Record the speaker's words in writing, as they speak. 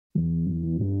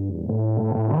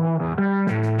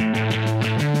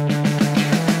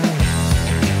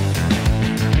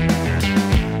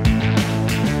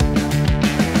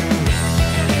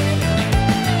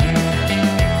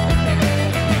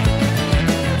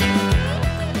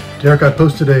Derek, I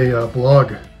posted a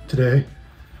blog today,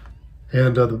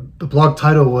 and the blog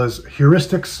title was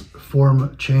Heuristics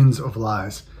Form Chains of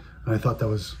Lies. And I thought that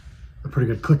was a pretty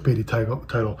good clickbaity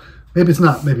title. Maybe it's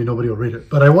not, maybe nobody will read it,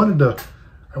 but I wanted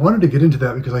to get into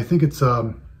that because I think it's,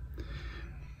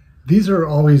 these are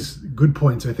always good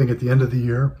points, I think, at the end of the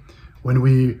year when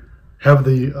we have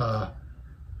the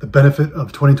benefit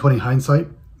of 2020 hindsight,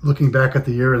 looking back at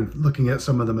the year and looking at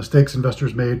some of the mistakes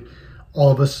investors made. All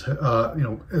of us,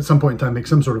 at some point in time, make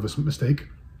some sort of a mistake.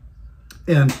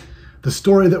 And the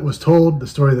story that was told, the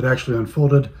story that actually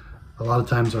unfolded, a lot of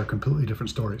times are completely different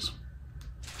stories.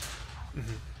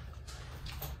 Mm-hmm.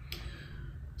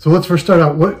 So let's first start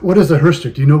out. What is a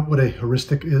heuristic? Do you know what a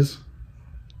heuristic is?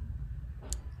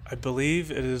 I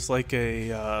believe it is like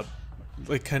a,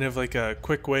 kind of like a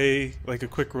quick way, like a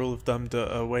quick rule of thumb,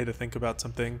 a way to think about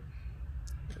something.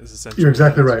 Is essentially. You're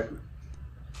exactly right.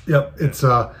 Yep, it's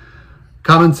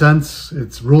common sense.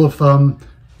 It's rule of thumb.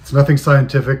 It's nothing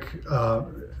scientific. A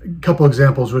couple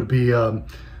examples would be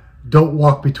don't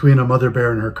walk between a mother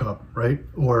bear and her cub, right?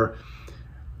 Or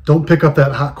don't pick up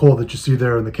that hot coal that you see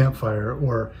there in the campfire.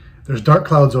 Or there's dark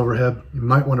clouds overhead. You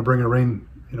might want to bring a rain,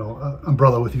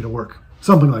 umbrella with you to work.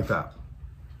 Something like that.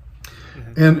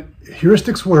 Mm-hmm. And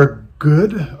heuristics were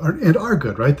good and are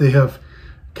good, right? They have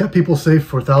kept people safe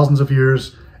for thousands of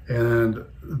years, and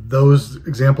those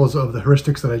examples of the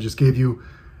heuristics that I just gave you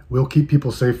will keep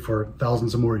people safe for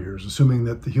thousands of more years, assuming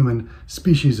that the human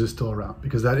species is still around,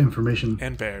 because that information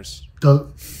and bears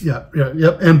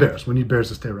and bears. We need bears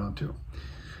to stay around too.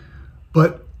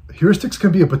 But heuristics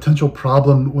can be a potential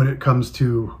problem when it comes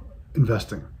to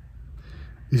investing.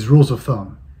 These rules of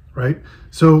thumb, right?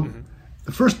 So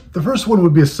the first one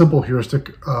would be a simple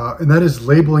heuristic, and that is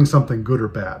labeling something good or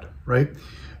bad, right?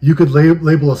 You could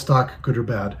label a stock good or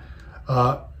bad.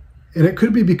 And it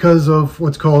could be because of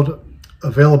what's called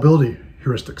availability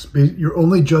heuristics. You're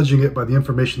only judging it by the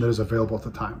information that is available at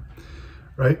the time,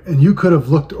 right? And you could have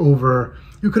looked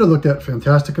at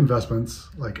fantastic investments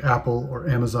like Apple or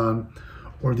Amazon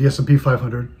or the S&P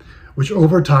 500, which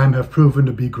over time have proven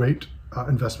to be great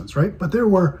investments, right? But there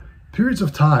were periods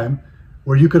of time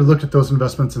where you could have looked at those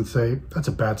investments and say, that's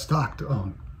a bad stock to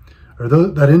own. Or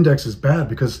that index is bad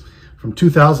because from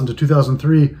 2000 to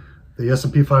 2003, the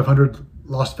S&P 500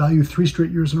 lost value 3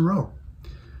 straight years in a row.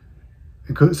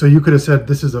 So you could have said,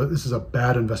 this is a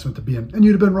bad investment to be in. And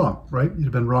you'd have been wrong, right? You'd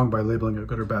have been wrong by labeling it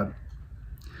good or bad.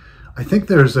 I think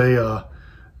there's to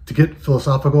get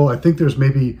philosophical, I think there's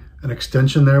maybe an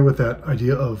extension there with that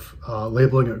idea of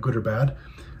labeling it good or bad.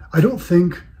 I don't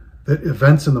think that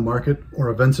events in the market or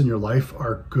events in your life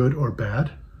are good or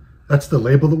bad. That's the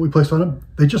label that we place on them.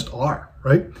 They just are,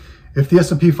 right? If the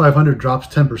S&P 500 drops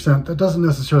 10%, that doesn't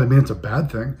necessarily mean it's a bad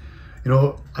thing.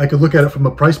 I could look at it from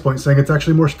a price point saying it's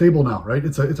actually more stable now, right?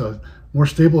 It's a more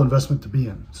stable investment to be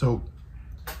in. So,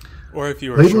 or if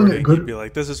you were shorting, you'd be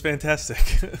like, this is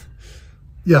fantastic.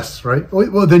 Yes, right?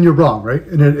 Well, then you're wrong, right?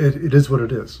 And it is what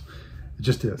it is. It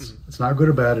just is. It's not good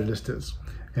or bad, it just is.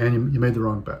 And you made the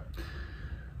wrong bet.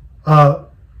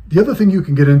 The other thing you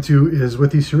can get into is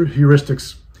with these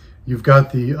heuristics, you've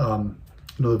got the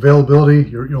availability.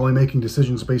 You're only making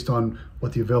decisions based on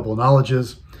what the available knowledge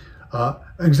is.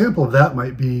 An example of that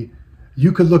might be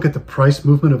you could look at the price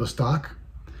movement of a stock,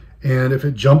 and if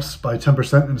it jumps by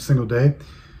 10% in a single day,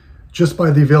 just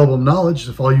by the available knowledge,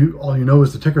 if all you know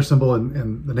is the ticker symbol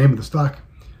and the name of the stock,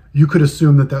 you could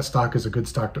assume that stock is a good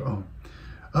stock to own.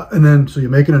 And then so you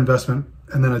make an investment,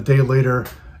 and then a day later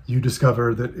you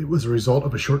discover that it was a result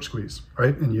of a short squeeze,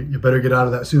 right? And you better get out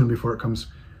of that soon before it comes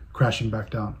crashing back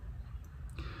down.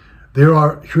 There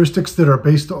are heuristics that are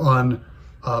based on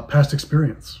past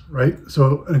experience, right?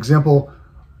 So an example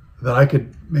that I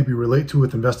could maybe relate to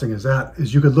with investing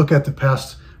is you could look at the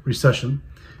past recession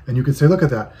and you could say, look at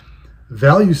that.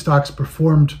 Value stocks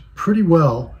performed pretty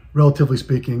well, relatively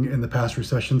speaking, in the past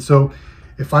recession. So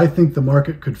if I think the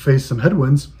market could face some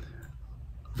headwinds,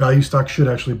 value stocks should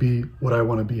actually be what I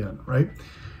want to be in, right?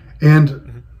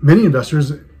 And many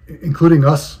investors, including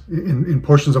us in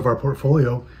portions of our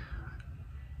portfolio,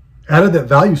 added that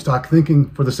value stock thinking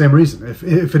for the same reason.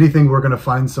 If anything, we're going to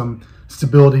find some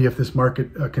stability if this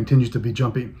market continues to be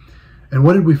jumpy. And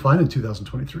what did we find in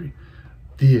 2023?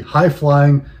 The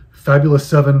high-flying, fabulous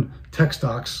 7 tech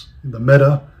stocks, the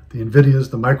Meta, the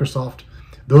Nvidias, the Microsoft,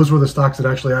 those were the stocks that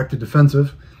actually acted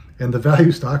defensive, and the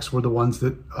value stocks were the ones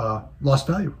that lost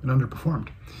value and underperformed.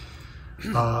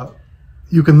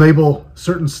 You can label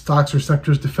certain stocks or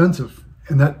sectors defensive,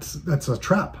 and that's a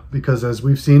trap, because as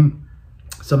we've seen,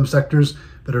 some sectors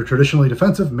that are traditionally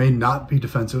defensive may not be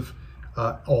defensive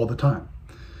all the time.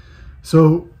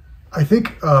 So I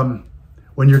think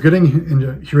when when you're getting into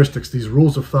heuristics, these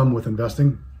rules of thumb with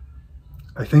investing,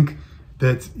 I think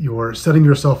that you're setting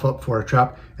yourself up for a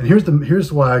trap. And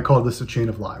here's why I call this a chain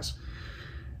of lies.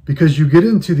 Because you get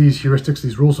into these heuristics,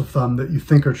 these rules of thumb that you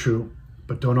think are true,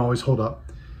 but don't always hold up.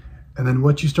 And then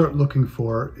what you start looking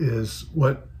for is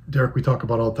what, Derek, we talk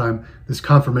about all the time, this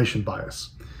confirmation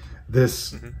bias.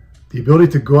 The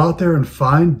ability to go out there and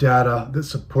find data that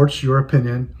supports your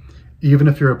opinion, even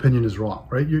if your opinion is wrong,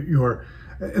 right?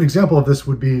 An example of this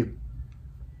would be,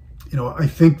 I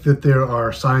think that there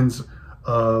are signs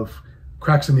of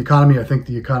cracks in the economy. I think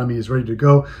the economy is ready to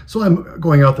go. So I'm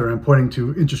going out there and I'm pointing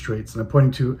to interest rates, and I'm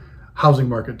pointing to housing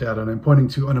market data, and I'm pointing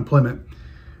to unemployment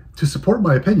to support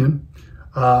my opinion.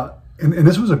 And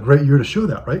this was a great year to show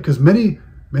that, right? Because many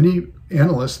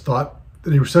analysts thought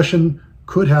that a recession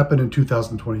could happen in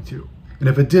 2022. And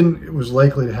if it didn't, it was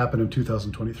likely to happen in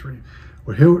 2023.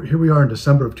 Well, here we are in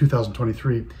December of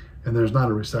 2023, and there's not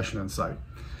a recession in sight.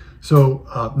 So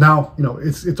now,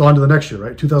 it's on to the next year,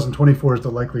 right? 2024 is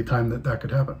the likely time that could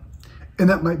happen. And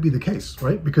that might be the case,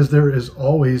 right? Because there is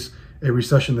always a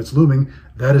recession that's looming.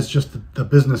 That is just the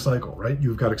business cycle, right?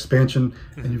 You've got expansion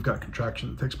and you've got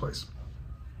contraction that takes place.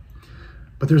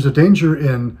 But there's a danger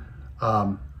in,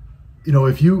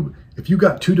 if you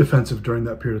got too defensive during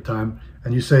that period of time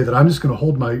and you say that I'm just going to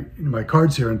hold my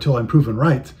cards here until I'm proven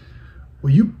right,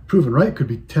 well, you proven right could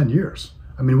be 10 years.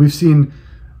 I mean, we've seen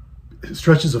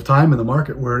stretches of time in the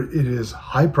market where it is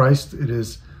high priced, it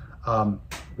is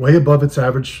way above its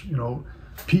average,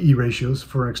 PE ratios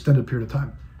for an extended period of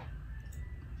time.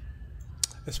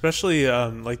 Especially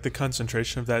like the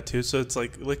concentration of that too. So it's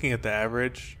like looking at the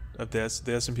average of the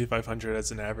S&P 500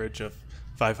 as an average of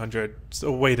 500,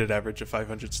 a weighted average of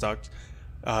 500 stocks.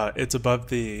 It's above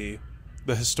the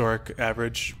historic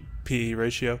average PE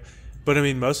ratio. But I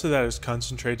mean, most of that is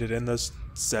concentrated in those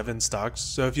 7 stocks.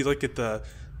 So if you look at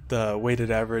the weighted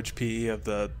average PE of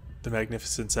the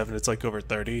Magnificent Seven, it's like over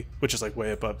 30, which is like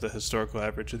way above the historical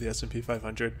average of the S&P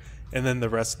 500. And then the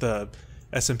rest, the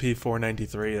S&P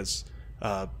 493 is,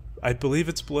 I believe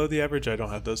it's below the average. I don't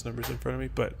have those numbers in front of me,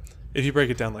 but if you break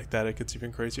it down like that, it gets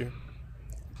even crazier.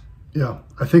 Yeah,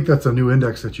 I think that's a new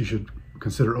index that you should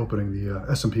consider opening, the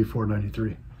S&P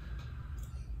 493.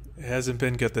 It hasn't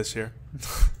been good this year.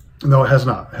 No, it has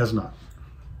not. It has not.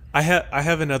 I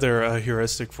have another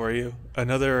heuristic for you.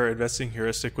 Another investing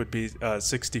heuristic would be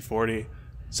 60-40.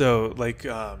 So like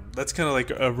that's kind of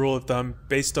like a rule of thumb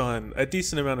based on a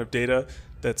decent amount of data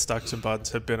that stocks and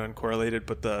bonds have been uncorrelated,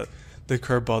 but the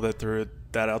curveball that threw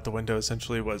that out the window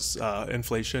essentially was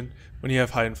inflation. When you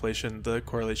have high inflation, the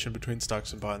correlation between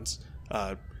stocks and bonds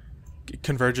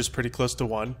converges pretty close to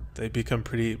 1. They become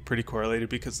pretty correlated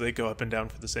because they go up and down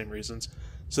for the same reasons.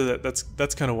 So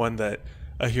that's kind of one that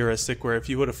a heuristic where if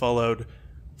you would have followed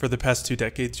for the past 2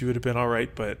 decades, you would have been all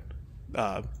right. But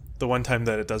the one time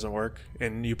that it doesn't work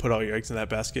and you put all your eggs in that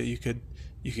basket, you could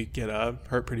get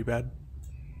hurt pretty bad.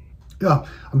 Yeah,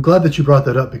 I'm glad that you brought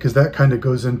that up because that kind of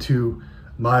goes into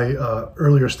my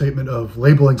earlier statement of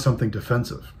labeling something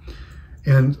defensive.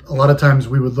 And a lot of times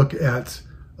we would look at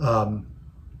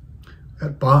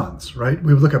bonds, right?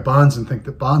 We would look at bonds and think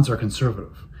that bonds are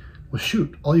conservative. Well,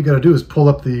 shoot, all you got to do is pull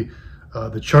up the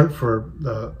chart for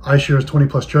the iShares 20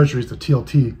 plus treasuries, the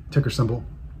TLT ticker symbol.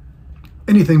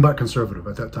 Anything but conservative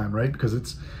at that time, right? Because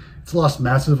it's lost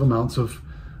massive amounts of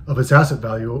its asset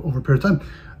value over a period of time.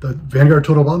 The Vanguard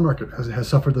total bond market has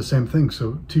suffered the same thing.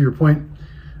 So to your point,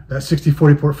 that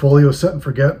 60-40 portfolio set and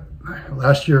forget,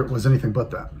 last year was anything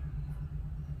but that.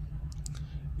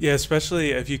 Yeah,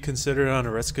 especially if you consider it on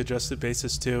a risk-adjusted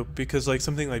basis too, because like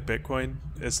something like Bitcoin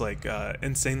is like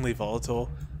insanely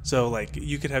volatile. So like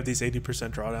you could have these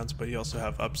 80% drawdowns, but you also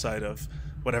have upside of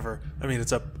whatever. I mean,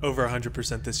 it's up over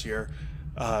 100% this year,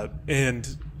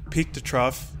 and peak to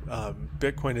trough,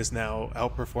 Bitcoin is now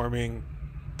outperforming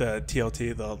the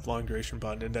TLT, the long duration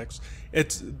bond index.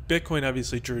 Bitcoin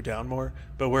obviously drew down more,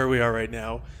 but where we are right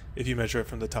now, if you measure it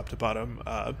from the top to bottom,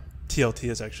 TLT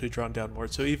has actually drawn down more.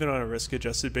 So even on a risk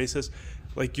adjusted basis,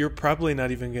 like you're probably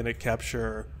not even going to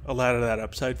capture a lot of that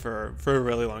upside for a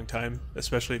really long time,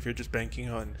 especially if you're just banking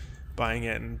on buying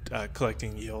it and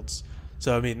collecting yields.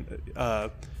 So I mean,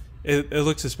 it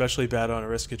looks especially bad on a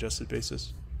risk adjusted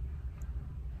basis.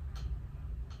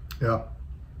 Yeah.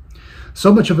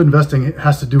 So much of investing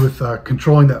has to do with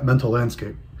controlling that mental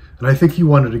landscape. And I think you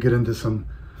wanted to get into some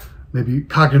maybe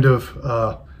cognitive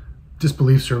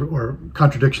disbeliefs or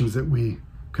contradictions that we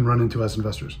can run into as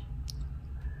investors.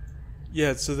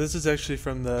 Yeah, so this is actually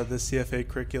from the CFA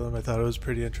curriculum. I thought it was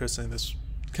pretty interesting. This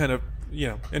kind of,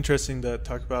 interesting to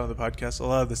talk about on the podcast. A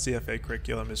lot of the CFA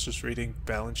curriculum is just reading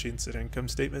balance sheets and income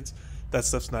statements. That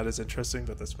stuff's not as interesting,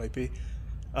 but this might be.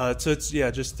 So it's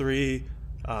just three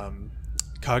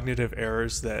cognitive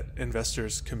errors that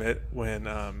investors commit when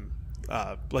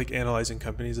like analyzing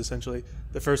companies. Essentially,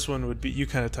 the first one would be, you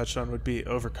kind of touched on, would be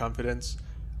overconfidence.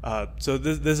 So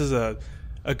this is a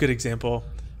good example.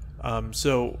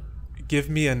 So give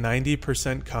me a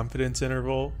 90% confidence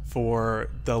interval for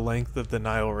the length of the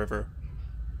Nile River.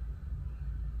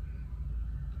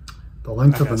 The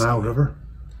length of the Nile River?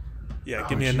 Yeah,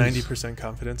 give me a 90%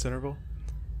 confidence interval.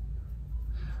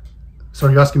 So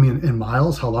are you asking me in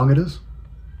miles how long it is?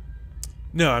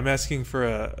 No, I'm asking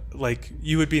for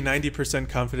you would be 90%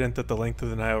 confident that the length of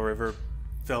the Nile River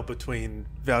fell between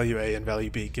value A and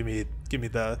value B. Give me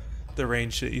the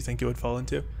range that you think it would fall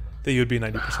into, that you would be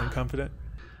 90% confident.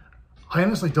 I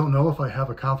honestly don't know if I have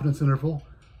a confidence interval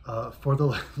for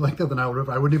the length of the Nile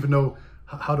River. I wouldn't even know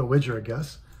how to wager a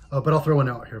guess, but I'll throw one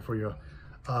out here for you.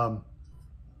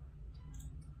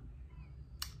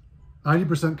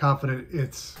 90% confident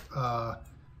it's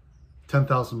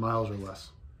 10,000 miles or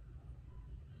less.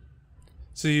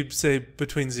 So you'd say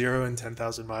between 0 and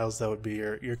 10,000 miles, that would be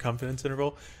your confidence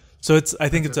interval. So I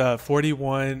think it's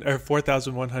 41 or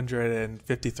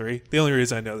 4,153. The only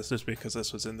reason I know this is because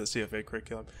this was in the CFA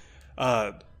curriculum.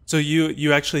 So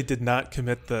you actually did not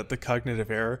commit the cognitive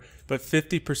error, but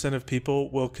 50% of people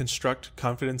will construct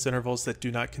confidence intervals that do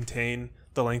not contain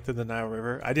the length of the Nile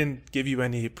River. I didn't give you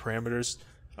any parameters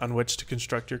on which to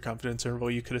construct your confidence interval.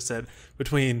 You could have said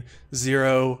between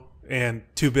 0 and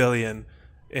 2 billion,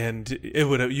 and you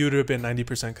would have been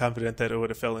 90% confident that it would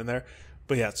have fell in there.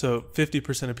 But yeah, so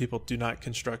 50% of people do not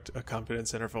construct a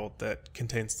confidence interval that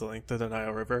contains the length of the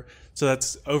Nile River. So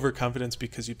that's overconfidence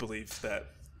because you believe that,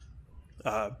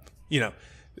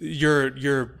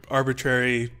 your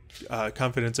arbitrary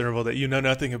confidence interval that you know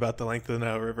nothing about the length of the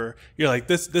Nile River. You're like,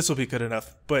 this will be good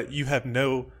enough, but you have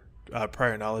no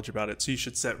prior knowledge about it. So you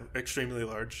should set extremely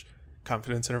large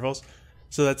confidence intervals.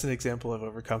 So that's an example of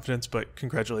overconfidence, but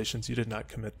congratulations, you did not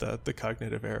commit the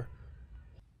cognitive error.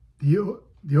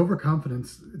 The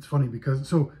overconfidence, it's funny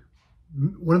because,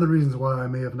 one of the reasons why I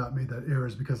may have not made that error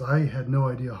is because I had no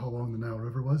idea how long the Nile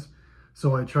River was.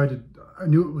 So I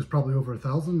knew it was probably over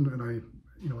 1,000, and I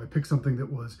picked something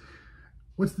that was,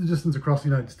 what's the distance across the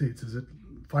United States? Is it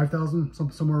 5,000,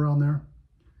 somewhere around there?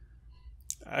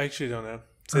 I actually don't know.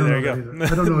 So there you go. I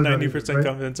don't know. 90% right?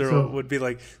 Confidence interval would be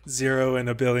like 0 and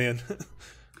a billion.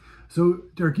 So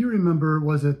Derek, you remember,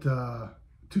 was it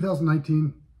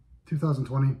 2019,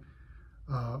 2020?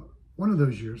 One of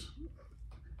those years.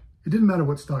 It didn't matter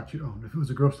what stock you owned. If it was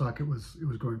a growth stock, it was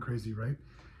going crazy, right?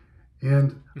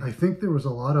 And I think there was a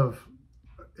lot of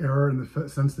error in the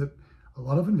sense that a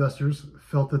lot of investors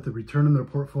felt that the return in their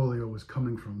portfolio was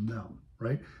coming from them,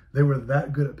 right? They were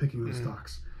that good at picking the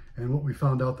stocks. And what we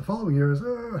found out the following year is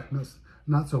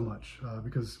not so much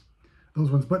because those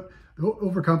ones. But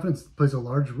overconfidence plays a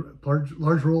large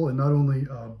role in not only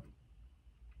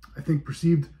I think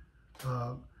perceived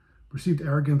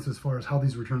arrogance as far as how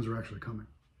these returns are actually coming.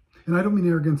 And I don't mean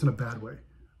arrogance in a bad way.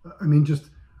 I mean just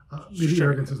maybe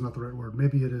arrogance is not the right word.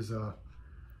 Maybe it is.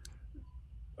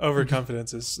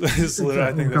 Overconfidence is literally,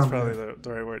 I think that's probably the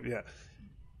right word. Yeah.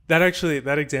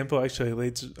 That example actually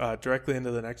leads directly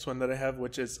into the next one that I have,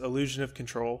 which is illusion of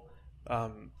control.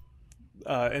 An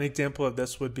example of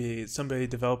this would be somebody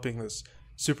developing this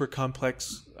super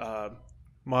complex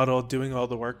model, doing all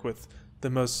the work with the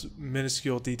most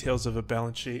minuscule details of a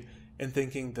balance sheet, and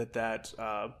thinking that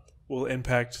will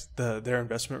impact their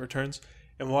investment returns.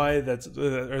 And why that's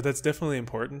definitely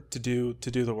important to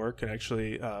do the work and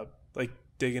actually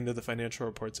dig into the financial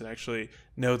reports and actually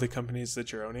know the companies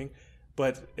that you're owning.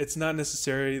 But it's not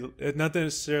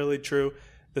necessarily true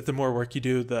that the more work you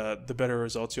do, the better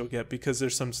results you'll get, because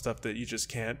there's some stuff that you just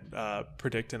can't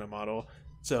predict in a model.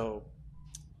 So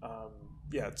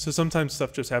so sometimes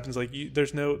stuff just happens. Like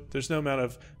there's no amount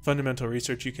of fundamental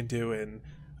research you can do in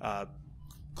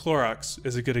Clorox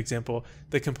is a good example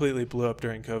that completely blew up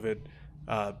during COVID.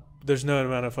 There's no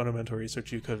amount of fundamental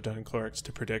research you could have done in Clorox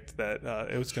to predict that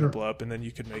it was going to blow up, and then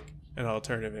you could make an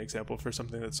alternative example for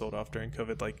something that sold off during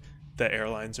COVID, like the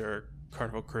airlines or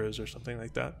Carnival Cruise or something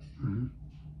like that. Mm-hmm.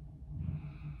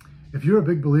 If you're a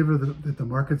big believer that the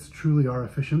markets truly are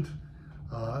efficient,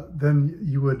 then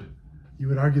you would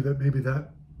argue that maybe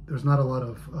there's not a lot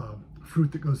of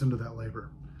fruit that goes into that labor,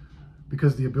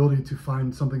 because the ability to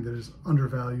find something that is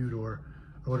undervalued or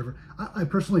whatever. I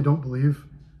personally don't believe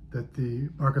that the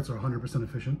markets are 100%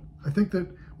 efficient. I think that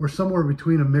we're somewhere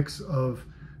between a mix of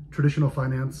traditional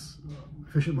finance,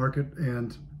 efficient market,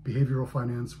 and behavioral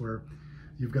finance, where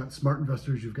you've got smart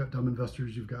investors, you've got dumb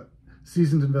investors, you've got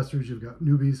seasoned investors, you've got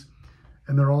newbies,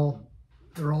 and they're all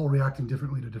reacting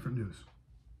differently to different news.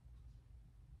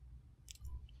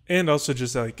 And also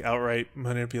just like outright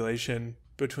manipulation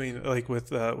between like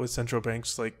with central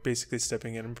banks, like basically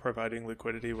stepping in and providing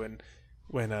liquidity when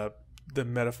the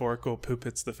metaphorical poop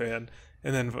hits the fan.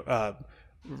 And then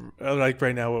like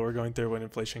right now what we're going through, when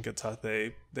inflation gets hot,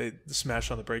 they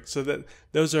smash on the brakes. So that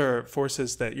those are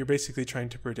forces that you're basically trying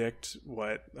to predict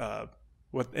what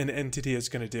an entity is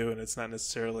going to do, and it's not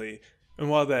necessarily. And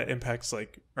while that impacts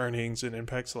like earnings and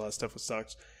impacts a lot of stuff with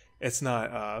stocks, it's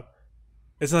not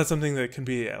something that can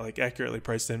be like accurately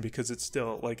priced in, because it's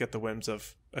still like at the whims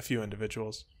of a few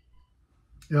individuals.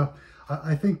 Yeah,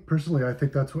 I think personally, I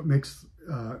think that's what makes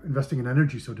investing in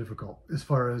energy so difficult as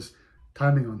far as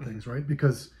timing on things, right?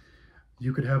 Because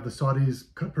you could have the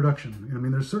Saudis cut production. I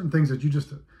mean, there's certain things that you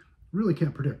just really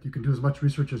can't predict. You can do as much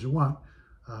research as you want,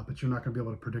 but you're not going to be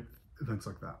able to predict events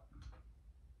like that.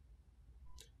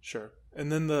 Sure.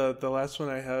 And then the last one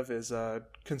I have is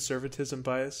conservatism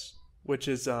bias, which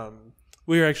is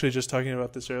we were actually just talking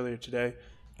about this earlier today,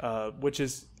 which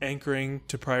is anchoring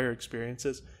to prior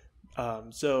experiences.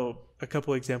 So a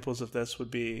couple examples of this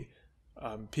would be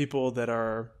people that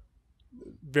are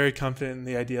very confident in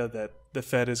the idea that the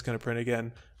Fed is going to print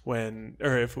again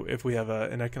if we have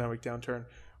an economic downturn,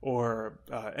 or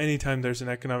anytime there's an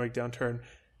economic downturn,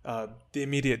 the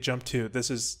immediate jump to this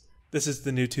is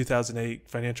the new 2008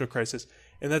 financial crisis.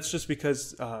 And that's just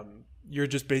because you're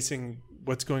just basing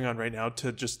what's going on right now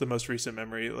to just the most recent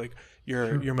memory, like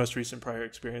your most recent prior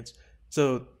experience.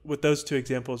 So with those two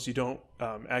examples, you don't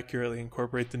accurately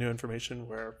incorporate the new information.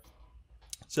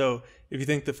 So if you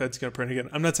think the Fed's going to print again,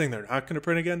 I'm not saying they're not going to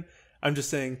print again. I'm just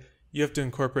saying you have to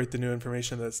incorporate the new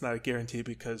information. That's not a guarantee,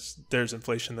 because there's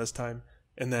inflation this time.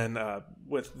 And then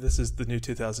this is the new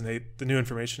 2008. The new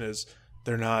information is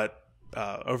they're not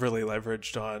overly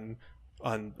leveraged on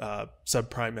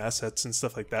subprime assets and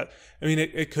stuff like that. I mean,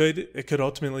 it could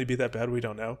ultimately be that bad. We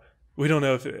don't know. We don't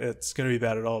know if it's going to be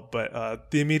bad at all.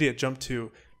 But the immediate jump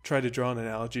to try to draw an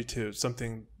analogy to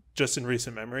something just in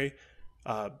recent memory.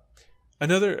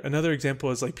 Another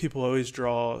example is like people always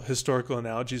draw historical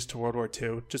analogies to World War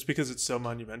II just because it's so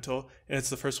monumental and it's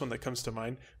the first one that comes to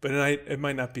mind. But it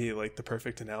might not be like the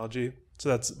perfect analogy. So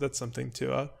that's something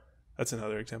to that's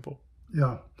another example.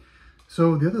 Yeah.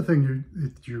 So the other thing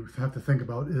you have to think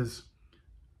about is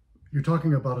you're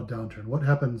talking about a downturn. What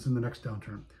happens in the next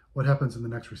downturn? What happens in the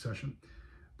next recession?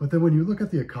 But then when you look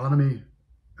at the economy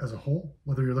as a whole,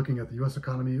 whether you're looking at the U.S.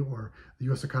 economy or the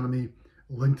U.S. economy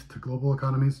linked to global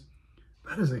economies,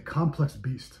 that is a complex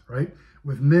beast, right?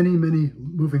 With many, many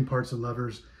moving parts and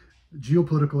levers,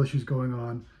 geopolitical issues going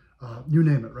on, you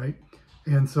name it, right?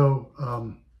 And so,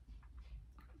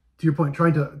 to your point,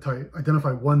 trying to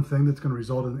identify one thing that's going to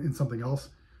result in something else,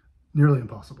 nearly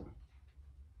impossible.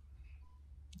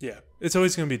 Yeah, it's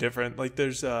always going to be different. Like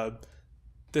there's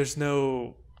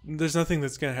nothing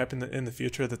that's going to happen in the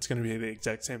future that's going to be the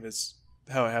exact same as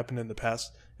how it happened in the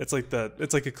past. It's like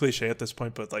a cliche at this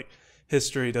point, but like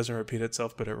history doesn't repeat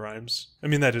itself, but it rhymes. I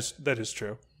mean, that is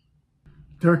true.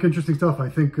 Derek, interesting stuff. I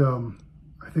think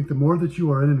the more that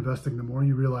you are in investing, the more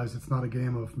you realize it's not a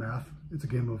game of math. It's a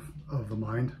game of the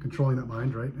mind, controlling that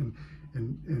mind, right?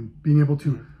 And being able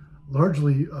to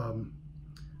largely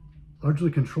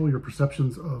control your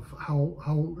perceptions of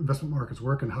how investment markets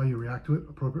work and how you react to it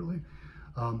appropriately.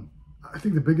 I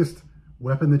think the biggest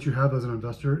weapon that you have as an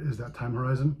investor is that time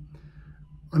horizon.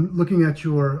 Looking at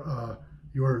your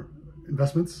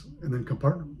investments and then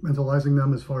compartmentalizing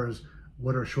them as far as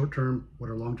what are short-term, what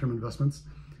are long-term investments.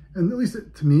 And at least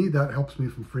to me, that helps me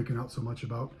from freaking out so much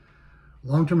about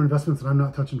long-term investments that I'm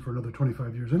not touching for another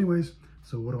 25 years anyways.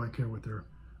 So what do I care what they're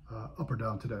up or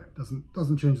down today?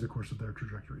 Doesn't change the course of their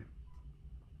trajectory.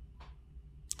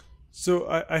 So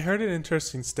I heard an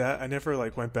interesting stat. I never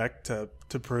went back to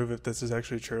prove if this is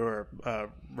actually true or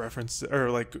reference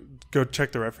or go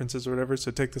check the references or whatever. So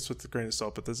take this with a grain of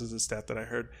salt, but this is a stat that I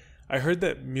heard. I heard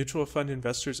that mutual fund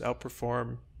investors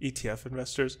outperform ETF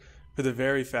investors for the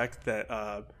very fact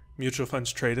that mutual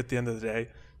funds trade at the end of the day.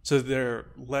 So they're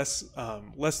less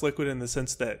liquid in the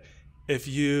sense that if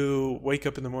you wake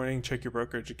up in the morning, check your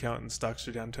brokerage account and stocks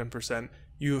are down 10%,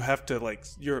 you have to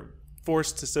you're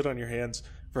forced to sit on your hands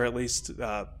for at least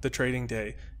the trading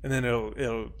day, and then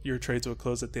your trades will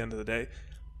close at the end of the day.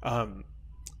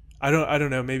 I don't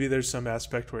know. Maybe there's some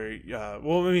aspect where,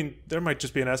 there might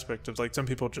just be an aspect of some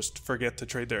people just forget to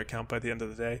trade their account by the end of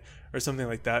the day or something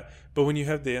like that. But when you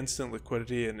have the instant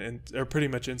liquidity or pretty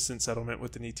much instant settlement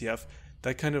with an ETF,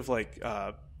 that kind of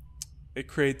it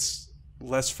creates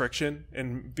less friction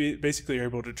and basically you're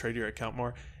able to trade your account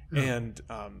more. Yeah. And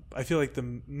I feel like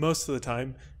most of the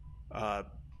time,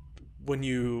 when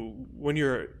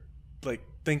you're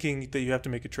thinking that you have to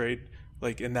make a trade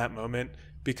in that moment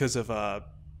because of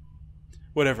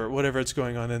whatever it's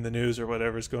going on in the news or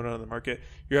whatever's going on in the market,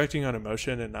 you're acting on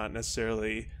emotion and not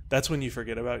necessarily, that's when you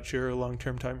forget about your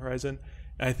long-term time horizon.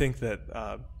 And I think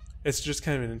that it's just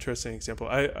kind of an interesting example.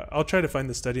 I'll try to find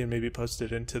the study and maybe post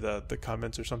it into the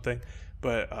comments or something.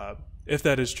 But if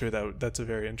that is true, that's a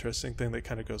very interesting thing that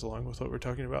kind of goes along with what we're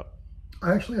talking about.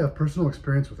 I actually have personal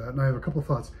experience with that, and I have a couple of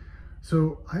thoughts.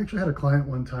 So I actually had a client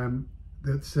one time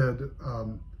that said,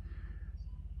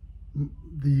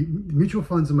 the mutual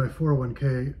funds in my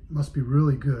 401k must be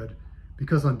really good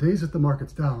because on days that the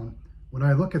market's down, when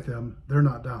I look at them, they're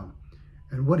not down.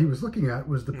 And what he was looking at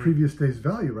was the previous day's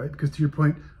value, right? Because to your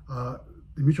point, the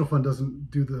mutual fund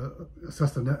doesn't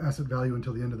assess the net asset value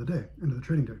until the end of the day, end of the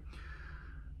trading day.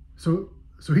 So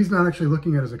he's not actually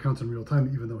looking at his accounts in real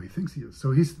time, even though he thinks he is.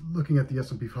 So he's looking at the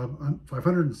S&P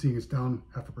 500 and seeing it's down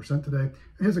 0.5% today,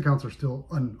 and his accounts are still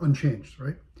unchanged,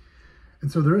 right?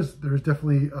 And so there's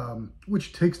definitely,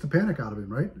 which takes the panic out of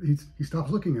him, right? He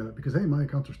stops looking at it because, hey, my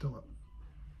accounts are still up.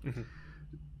 Mm-hmm.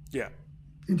 Yeah.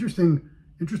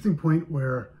 Interesting point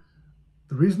where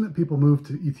the reason that people move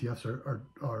to ETFs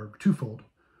are twofold.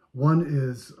 One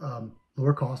is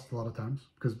lower cost a lot of times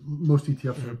because most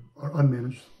ETFs are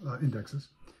unmanaged indexes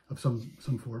of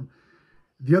some form.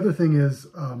 The other thing is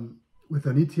with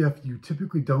an ETF, you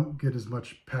typically don't get as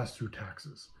much pass-through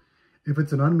taxes. If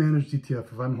it's an unmanaged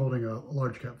ETF, if I'm holding a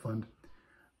large cap fund,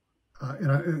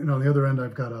 and on the other end,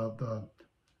 I've got the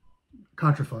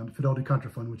Contra Fund, Fidelity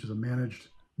Contra Fund, which is a managed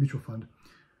mutual fund.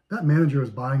 That manager is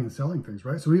buying and selling things,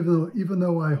 right? So even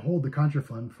though I hold the Contra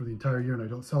Fund for the entire year and I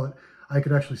don't sell it, I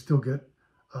could actually still get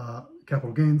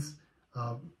capital gains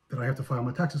that I have to file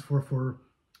my taxes for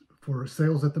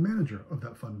sales that the manager of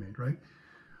that fund made, right?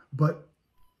 But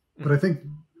I think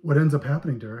what ends up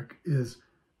happening, Derek, is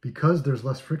because there's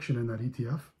less friction in that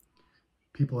ETF,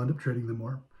 people end up trading them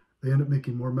more. They end up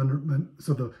making more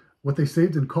so what they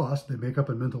saved in cost, they make up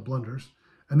in mental blunders.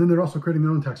 And then they're also creating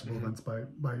their own taxable events by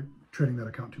trading that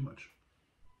account too much.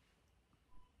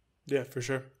 Yeah, for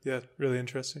sure. Yeah, really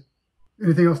interesting.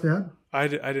 Anything else to add? I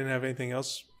didn't have anything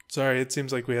else. Sorry, it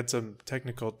seems like we had some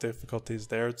technical difficulties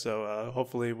there. So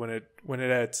hopefully when it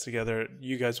adds together,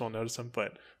 you guys won't notice them.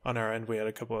 But on our end, we had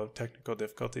a couple of technical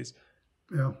difficulties.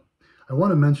 Yeah. I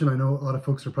want to mention, I know a lot of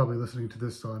folks are probably listening to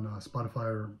this on Spotify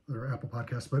or Apple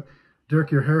Podcasts, but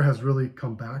Derek, your hair has really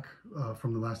come back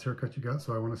from the last haircut you got.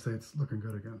 So I want to say it's looking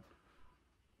good again.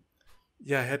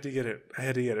 Yeah, I had to get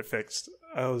it fixed.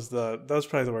 That was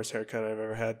probably the worst haircut I've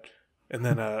ever had. And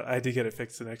then I had to get it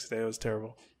fixed the next day. It was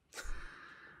terrible.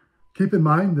 Keep in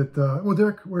mind that,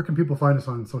 Derek, where can people find us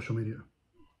on social media?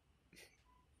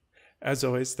 As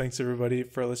always, thanks everybody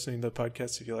for listening to the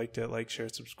podcast. If you liked it, like, share,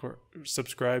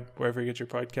 subscribe wherever you get your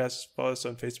podcasts. Follow us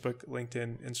on Facebook,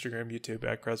 LinkedIn, Instagram, YouTube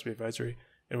at Crosby Advisory,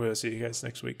 and we'll see you guys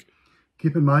next week.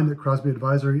 Keep in mind that Crosby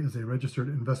Advisory is a registered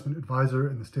investment advisor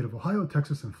in the state of Ohio,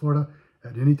 Texas, and Florida.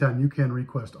 At any time, you can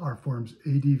request our forms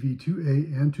ADV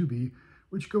 2A and 2B,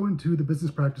 which go into the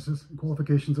business practices and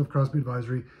qualifications of Crosby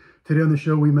Advisory. Today on the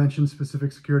show, we mentioned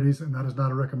specific securities, and that is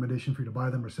not a recommendation for you to buy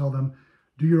them or sell them.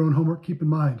 Do your own homework. Keep in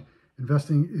mind,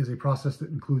 investing is a process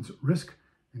that includes risk,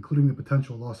 including the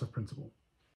potential loss of principal.